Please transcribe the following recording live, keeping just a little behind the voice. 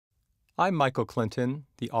I'm Michael Clinton,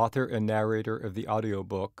 the author and narrator of the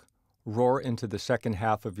audiobook, Roar into the Second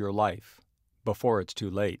Half of Your Life, Before It's Too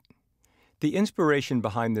Late. The inspiration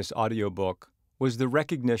behind this audiobook was the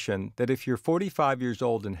recognition that if you're 45 years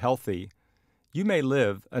old and healthy, you may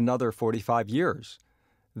live another 45 years.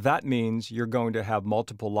 That means you're going to have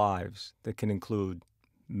multiple lives that can include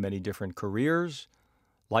many different careers,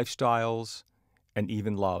 lifestyles, and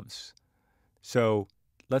even loves. So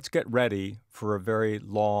let's get ready for a very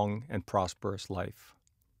long and prosperous life.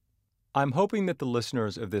 I'm hoping that the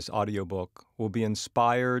listeners of this audiobook will be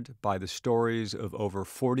inspired by the stories of over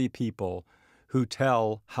 40 people who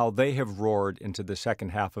tell how they have roared into the second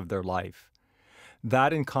half of their life.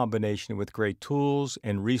 That, in combination with great tools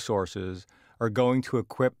and resources, are going to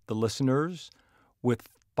equip the listeners with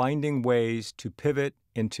finding ways to pivot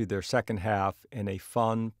into their second half in a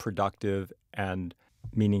fun, productive, and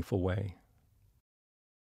meaningful way.